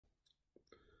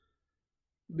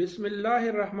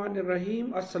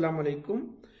Bismillahirrahmanirrahim. Assalamu alaikum.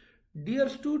 Dear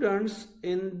students,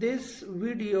 in this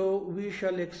video we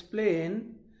shall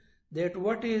explain that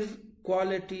what is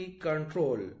quality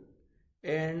control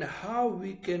and how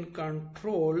we can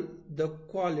control the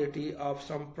quality of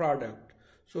some product.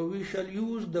 So we shall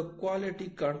use the quality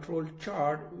control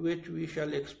chart which we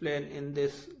shall explain in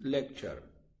this lecture.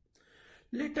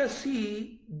 Let us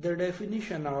see the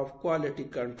definition of quality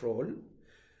control.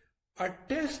 A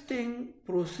testing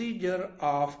procedure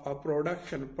of a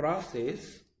production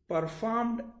process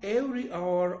performed every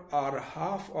hour or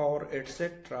half hour,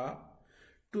 etc.,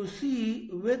 to see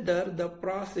whether the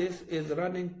process is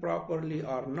running properly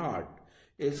or not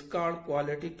is called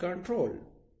quality control.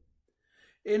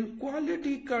 In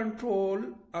quality control,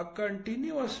 a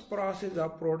continuous process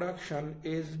of production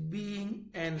is being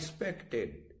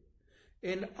inspected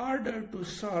in order to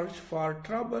search for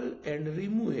trouble and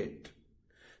remove it.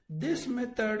 This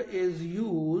method is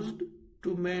used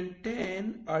to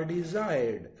maintain a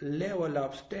desired level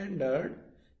of standard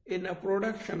in a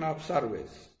production of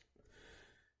service.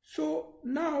 So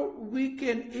now we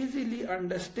can easily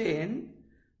understand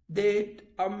that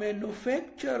a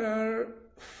manufacturer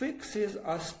fixes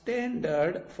a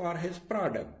standard for his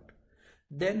product.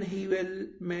 Then he will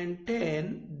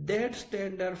maintain that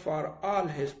standard for all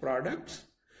his products.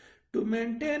 To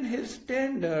maintain his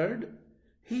standard,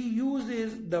 he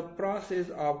uses the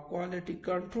process of quality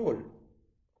control.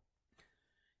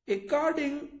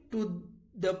 According to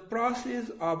the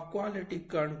process of quality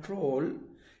control,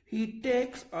 he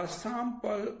takes a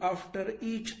sample after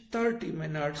each 30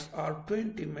 minutes or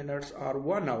 20 minutes or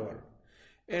 1 hour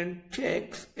and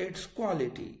checks its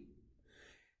quality.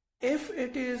 If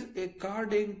it is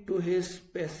according to his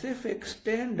specific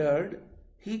standard,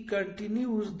 he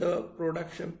continues the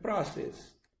production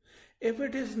process. If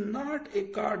it is not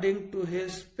according to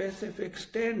his specific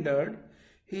standard,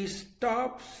 he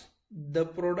stops the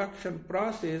production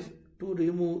process to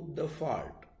remove the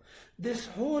fault. This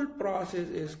whole process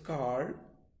is called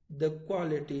the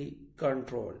quality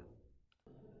control.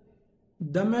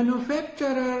 The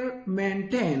manufacturer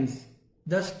maintains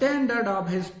the standard of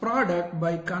his product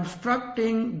by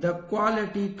constructing the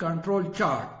quality control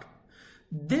chart.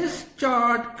 This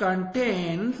chart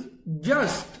contains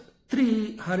just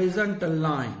 3 horizontal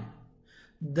lines.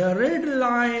 The red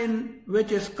line,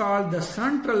 which is called the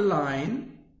central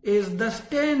line, is the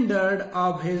standard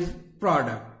of his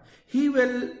product. He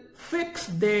will fix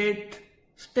that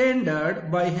standard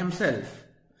by himself.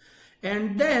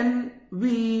 And then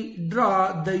we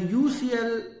draw the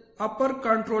UCL upper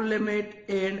control limit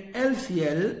and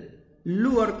LCL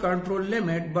lower control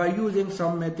limit by using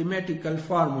some mathematical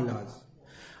formulas.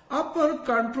 Upper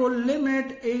control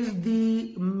limit is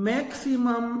the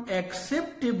maximum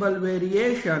acceptable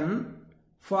variation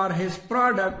for his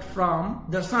product from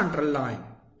the central line,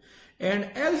 and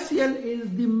LCL is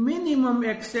the minimum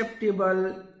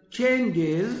acceptable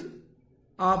changes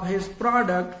of his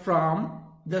product from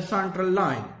the central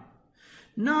line.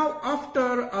 Now,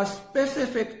 after a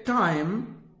specific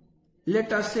time,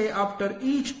 let us say after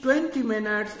each 20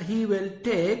 minutes, he will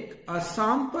take a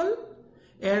sample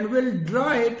and will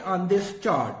draw it on this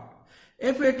chart.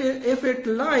 If it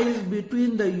lies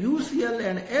between the UCL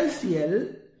and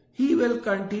LCL, he will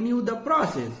continue the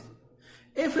process.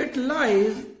 If it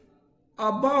lies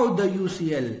above the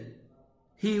UCL,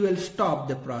 he will stop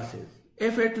the process.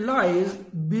 If it lies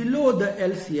below the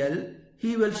LCL,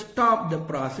 he will stop the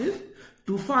process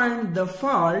to find the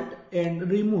fault and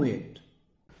remove it.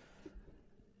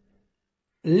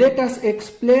 Let us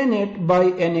explain it by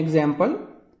an example.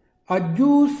 A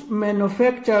juice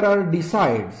manufacturer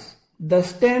decides the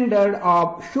standard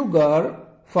of sugar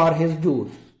for his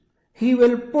juice. He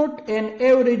will put an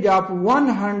average of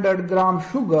 100 gram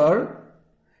sugar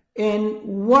in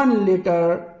 1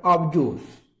 liter of juice.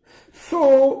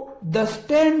 So the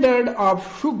standard of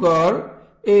sugar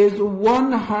is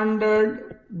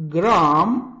 100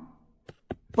 gram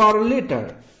per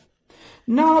liter.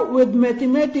 Now with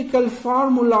mathematical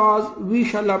formulas we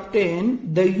shall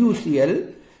obtain the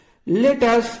UCL. It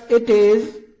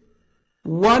is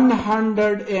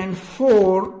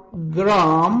 104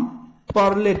 gram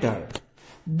per liter.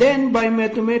 Then by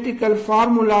mathematical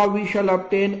formula we shall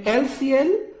obtain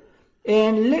LCL,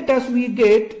 and we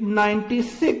get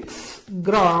 96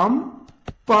 gram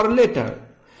per liter.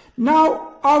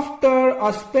 Now after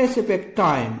a specific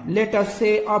time, let us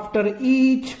say after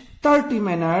each 30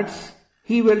 minutes,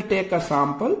 he will take a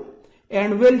sample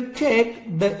and will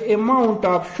check the amount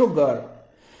of sugar.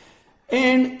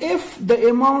 And if the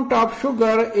amount of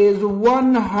sugar is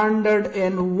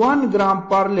 101 gram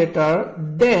per liter,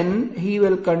 then he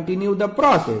will continue the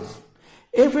process.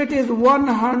 If it is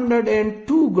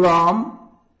 102 gram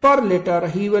per liter,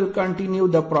 he will continue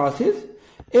the process.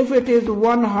 If it is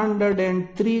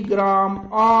 103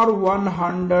 gram or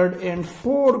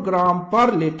 104 gram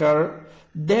per liter,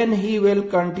 then he will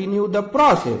continue the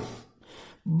process.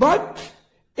 But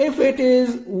if it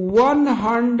is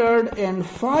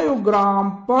 105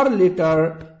 gram per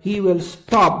liter, he will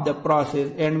stop the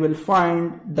process and will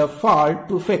find the fault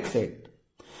to fix it.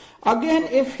 Again,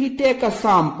 if he take a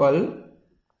sample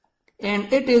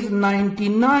and it is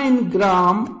 99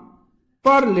 gram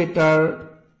per liter,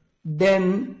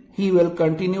 then he will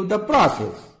continue the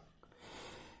process.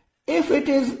 If it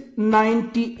is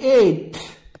 98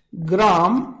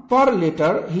 gram per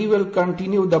liter, he will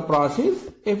continue the process.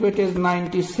 If it is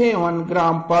 97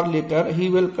 gram per liter, he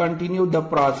will continue the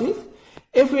process.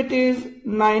 If it is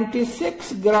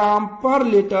 96 gram per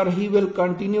liter, he will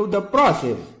continue the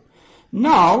process.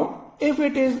 Now, if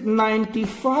it is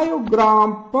 95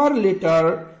 gram per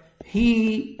liter,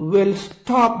 he will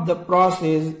stop the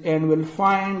process and will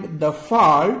find the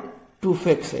fault to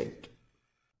fix it.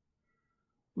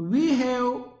 We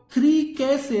have three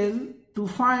cases to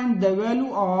find the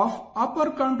value of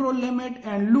upper control limit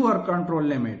and lower control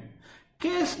limit.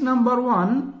 Case number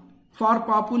 1, for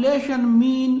population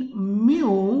mean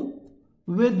mu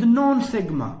with known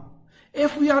sigma.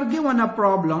 If we are given a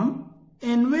problem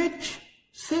in which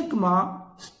sigma,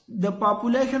 the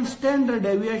population standard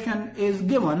deviation, is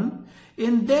given,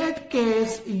 in that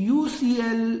case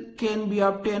UCL can be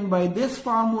obtained by this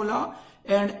formula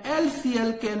and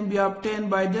LCL can be obtained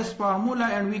by this formula,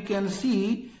 and we can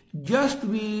see just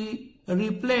we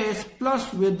replace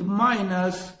plus with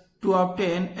minus to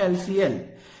obtain LCL.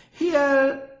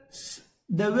 Here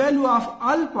the value of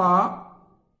alpha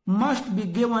must be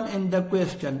given in the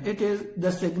question. It is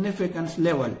the significance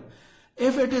level.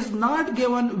 If it is not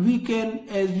given, we can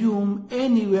assume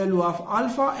any value of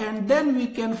alpha and then we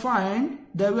can find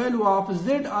the value of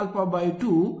Z alpha by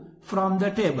 2 from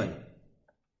the table.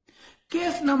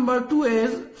 Case number 2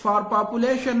 is for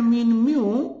population mean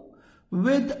mu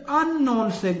with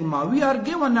unknown sigma. We are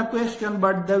given a question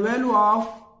but the value of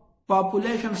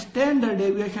population standard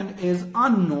deviation is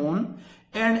unknown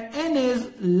and n is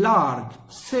large,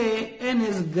 say n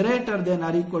is greater than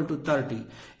or equal to 30.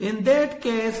 In that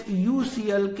case,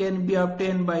 UCL can be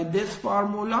obtained by this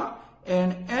formula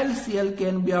and LCL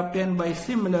can be obtained by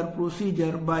similar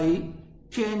procedure by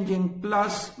changing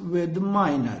plus with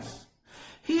minus.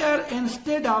 Here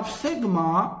instead of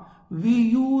sigma, we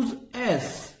use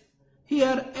S.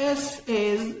 Here S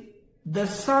is the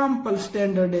sample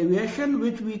standard deviation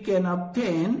which we can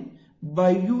obtain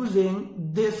by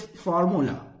using this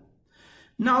formula.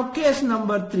 Now case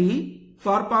number 3,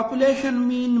 for population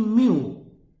mean mu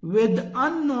with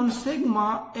unknown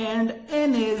sigma and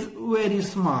n is very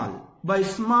small. By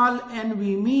small n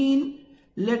we mean,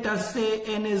 let us say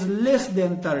n is less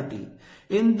than 30.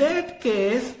 In that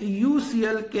case,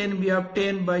 UCL can be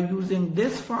obtained by using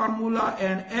this formula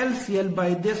and LCL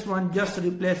by this one, just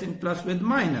replacing plus with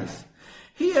minus.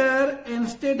 Here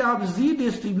instead of Z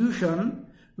distribution,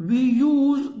 we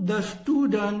use the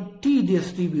student T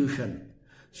distribution.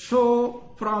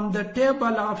 So from the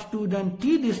table of student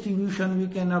T distribution, we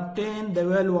can obtain the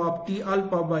value of T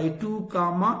alpha by 2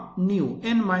 comma nu.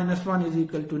 N minus 1 is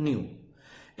equal to nu.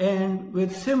 And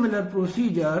with similar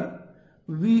procedure,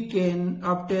 we can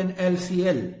obtain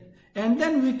LCL. And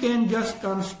then we can just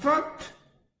construct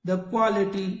the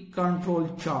quality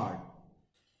control chart.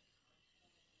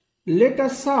 Let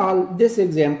us solve this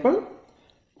example.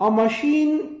 A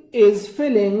machine is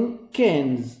filling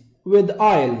cans with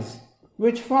oils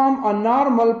which form a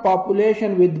normal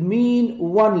population with mean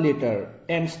 1 liter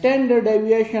and standard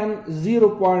deviation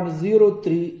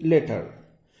 0.03 liter.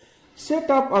 Set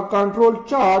up a control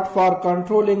chart for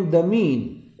controlling the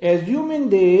mean, assuming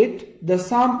that the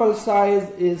sample size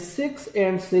is 6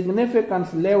 and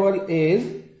significance level is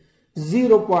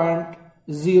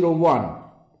 0.01.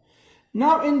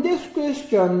 Now in this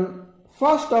question,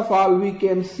 first of all we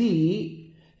can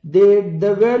see that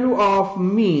the value of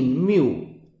mean mu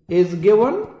is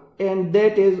given and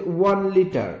that is 1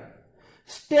 liter.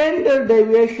 Standard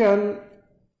deviation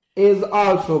is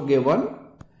also given.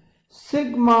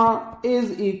 Sigma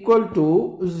is equal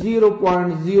to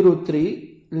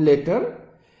 0.03 liter.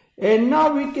 And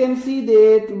now we can see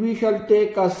that we shall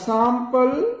take a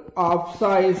sample of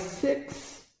size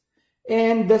 6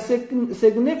 and the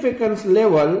significance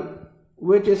level,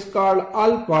 which is called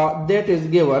alpha, that is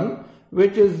given,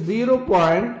 which is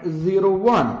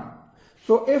 0.01.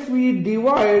 So if we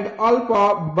divide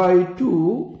alpha by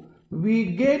 2, we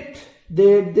get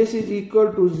that this is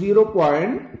equal to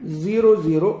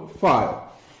 0.005.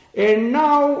 And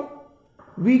now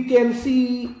we can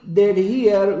see that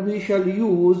here we shall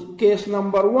use case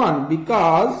number 1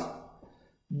 because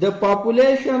the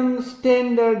population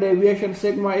standard deviation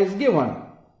sigma is given.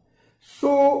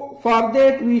 So for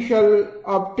that we shall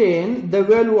obtain the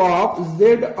value of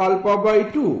Z alpha by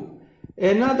 2.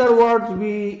 In other words,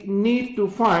 we need to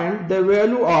find the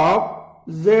value of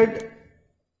Z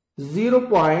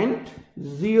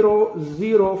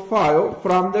 0.005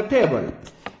 from the table.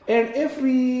 And if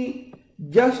we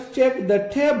just check the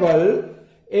table,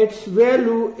 its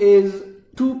value is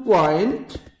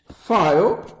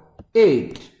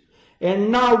 2.58. And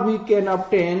now we can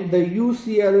obtain the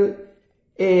UCL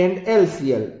and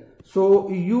LCL. So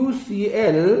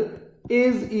UCL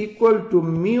is equal to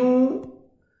mu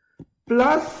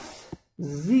plus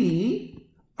Z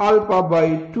alpha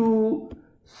by 2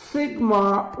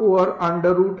 sigma over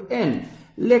under root n.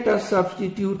 Let us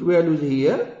substitute values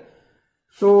here.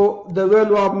 So the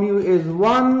value of mu is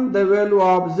 1, the value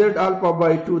of Z alpha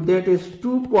by 2, that is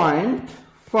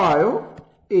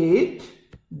 2.58,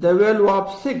 the value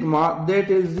of sigma, that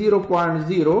is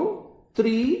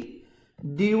 0.03,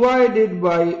 divided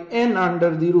by n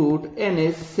under the root, n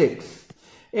is 6.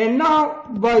 And now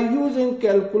by using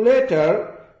calculator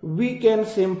we can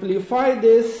simplify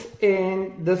this,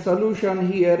 and the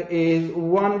solution here is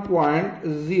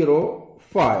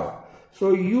 1.05.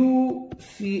 So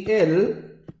UCL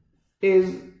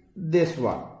is this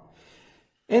one.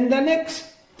 In the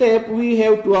next step we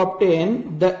have to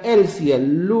obtain the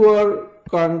LCL, lower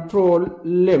control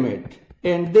limit,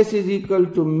 and this is equal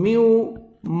to mu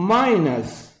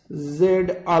minus Z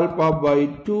alpha by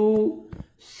 2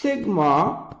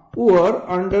 sigma over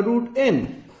under root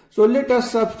n. So let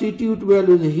us substitute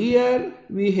values here.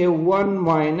 We have 1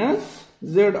 minus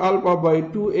Z alpha by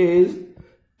 2 is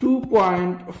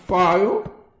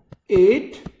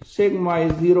 2.58, sigma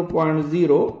is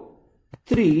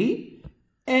 0.03,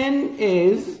 n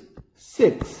is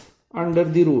 6 under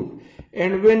the root.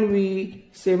 And when we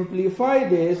simplify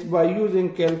this by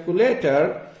using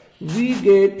calculator, we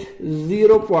get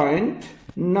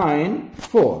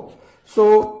 0.94.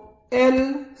 So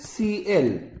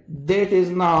LCL, that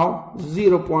is now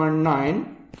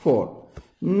 0.94.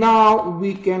 Now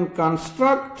we can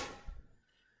construct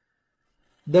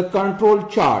the control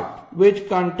chart, which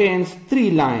contains 3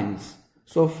 lines.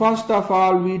 So first of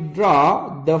all we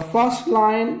draw the first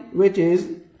line, which is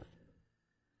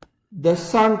the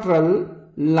central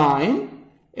line,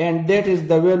 and that is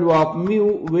the value of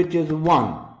mu, which is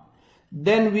 1.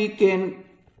 Then we can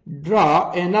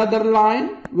draw another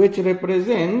line which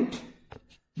represents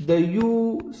the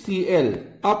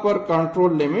UCL, upper control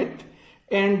limit,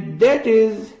 and that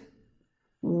is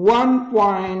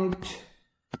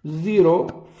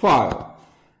 1.05.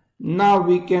 Now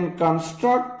we can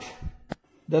construct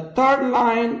the third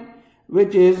line,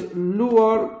 which is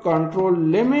lower control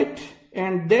limit,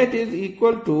 and that is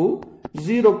equal to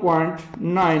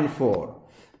 0.94.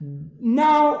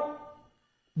 Now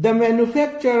the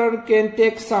manufacturer can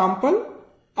take sample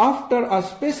after a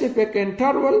specific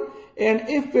interval, and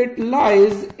if it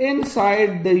lies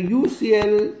inside the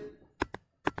UCL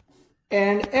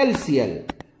and LCL,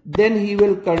 then he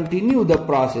will continue the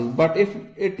process. But if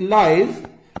it lies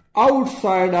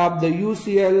outside of the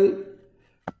UCL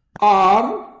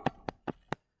or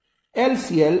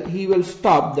LCL, he will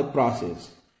stop the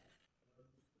process.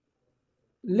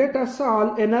 Let us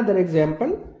solve another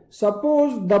example.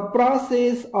 Suppose the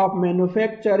process of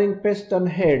manufacturing piston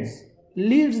heads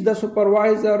leads the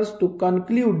supervisors to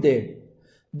conclude that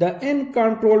the end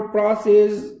control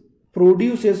process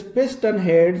produces piston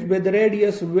heads with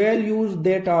radius values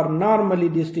that are normally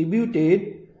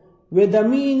distributed with a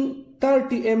mean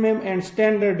 30 mm and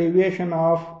standard deviation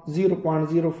of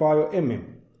 0.05 mm.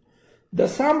 The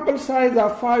sample size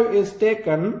of 5 is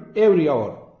taken every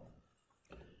hour.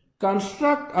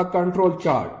 Construct a control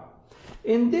chart.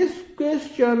 In this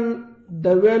question,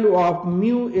 the value of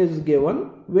mu is given,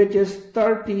 which is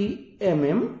 30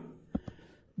 mm.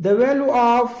 The value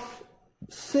of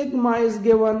sigma is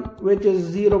given, which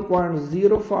is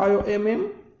 0.05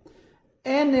 mm.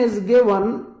 N is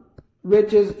given,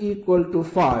 which is equal to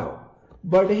 5.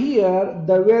 But here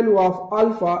the value of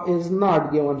alpha is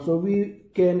not given, so we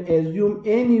can assume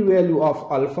any value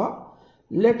of alpha.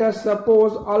 Let us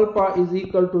suppose alpha is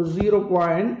equal to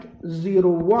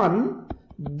 0.01,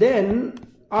 then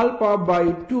alpha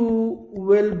by 2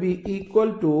 will be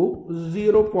equal to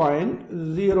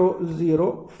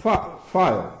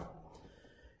 0.005.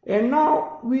 And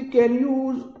now we can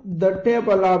use the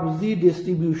table of Z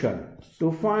distribution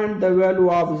to find the value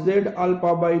of Z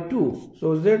alpha by 2.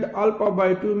 So Z alpha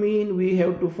by 2 means we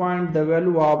have to find the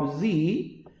value of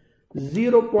Z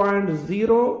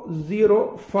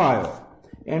 0.005,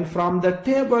 and from the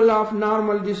table of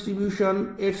normal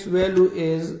distribution its value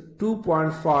is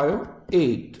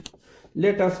 2.58.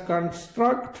 Let us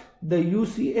construct the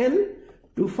UCL.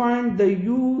 To find the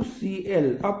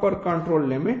UCL, upper control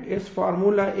limit, its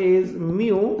formula is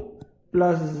mu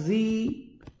plus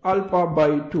z alpha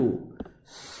by 2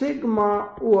 sigma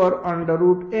over under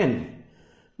root n.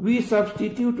 We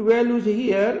substitute values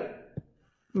here.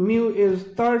 Mu is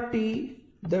 30,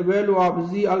 the value of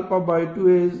z alpha by 2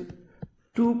 is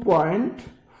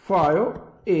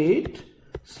 2.58,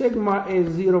 sigma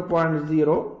is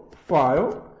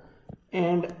 0.05,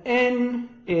 and n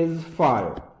is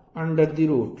 5 under the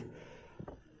root.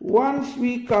 Once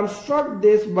we construct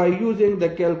this by using the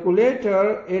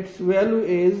calculator, its value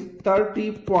is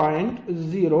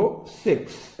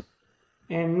 30.06.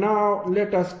 And now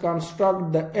let us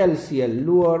construct the LCL,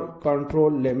 lower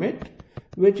control limit,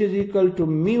 which is equal to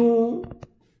mu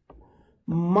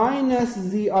minus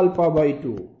z alpha by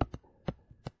 2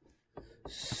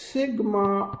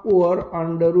 sigma over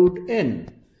under root n.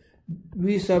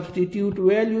 We substitute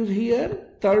values here.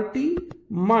 30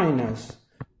 minus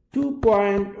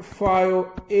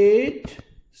 2.58,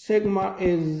 sigma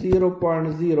is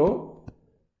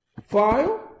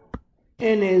 0.05,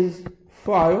 n is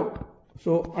 5,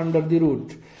 so under the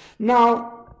root.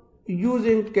 Now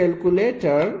using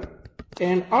calculator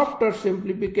and after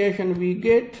simplification we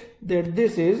get that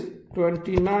this is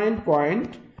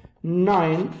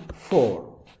 29.94.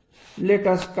 Let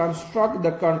us construct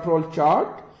the control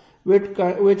chart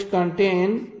which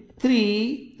contains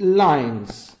 3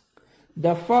 lines.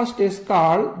 The first is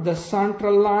called the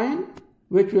central line,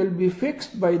 which will be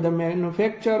fixed by the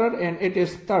manufacturer, and it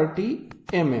is 30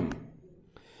 mm.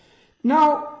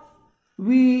 Now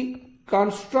we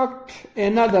construct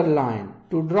another line.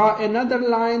 To draw another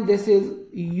line, this is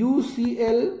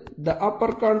UCL, the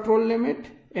upper control limit,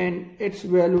 and its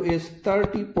value is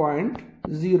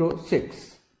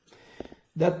 30.06.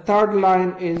 The third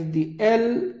line is the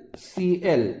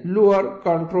LCL, lower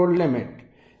control limit,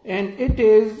 and it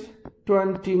is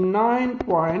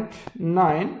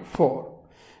 29.94.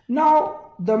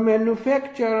 Now the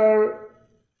manufacturer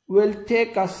will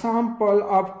take a sample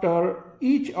after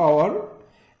each hour,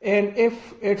 and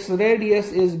if its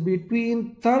radius is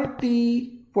between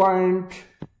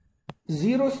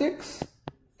 30.06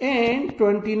 and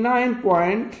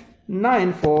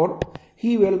 29.94,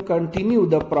 he will continue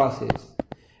the process.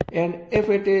 And if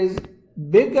it is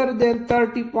bigger than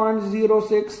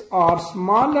 30.06 or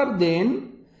smaller than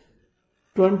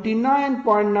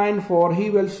 29.94, he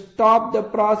will stop the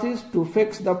process to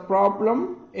fix the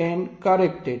problem and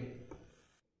correct it.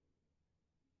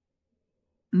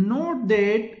 Note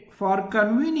that for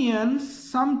convenience,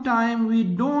 sometimes we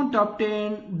don't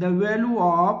obtain the value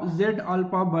of Z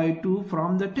alpha by 2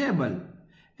 from the table,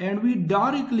 and we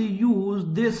directly use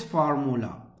this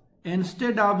formula.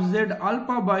 Instead of Z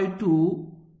alpha by 2,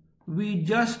 we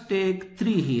just take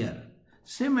 3 here.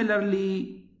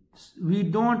 Similarly, we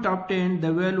don't obtain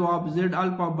the value of Z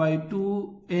alpha by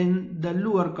 2 in the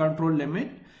lower control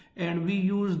limit, and we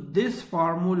use this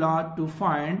formula to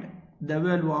find the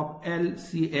value of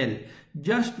LCL.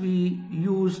 Just we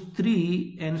use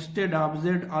 3 instead of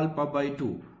Z alpha by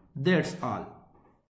 2. That's all.